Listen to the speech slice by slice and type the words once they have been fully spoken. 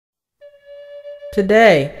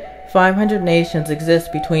Today, 500 nations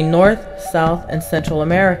exist between North, South, and Central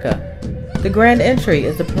America. The grand entry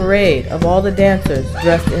is a parade of all the dancers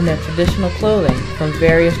dressed in their traditional clothing from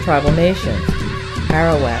various tribal nations: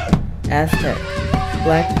 Arawak, Aztec,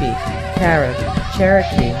 Blackfeet, Carib,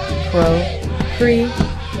 Cherokee, Crow, Cree,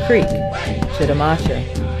 Creek,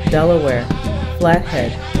 Chitimacha, Delaware,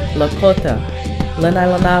 Flathead, Lakota, Lenni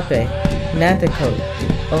Lenape, Nanticoke,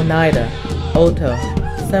 Oneida, Oto,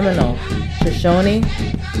 Seminole, Shoshone,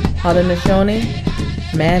 Haudenosaunee,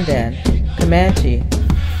 Mandan, Comanche,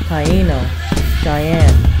 Taino,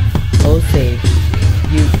 Cheyenne, Osage,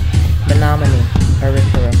 Ute, Menominee,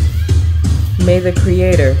 Arikara. May the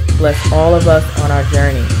Creator bless all of us on our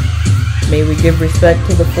journey. May we give respect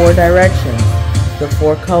to the four directions, the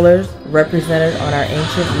four colors represented on our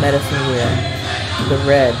ancient medicine wheel: the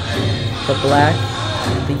red, the black,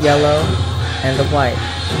 the yellow, and the white.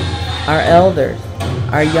 Our elders,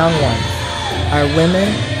 our young ones, our women,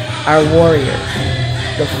 our warriors,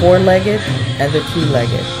 the four-legged and the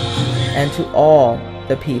two-legged, and to all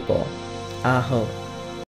the people, Aho.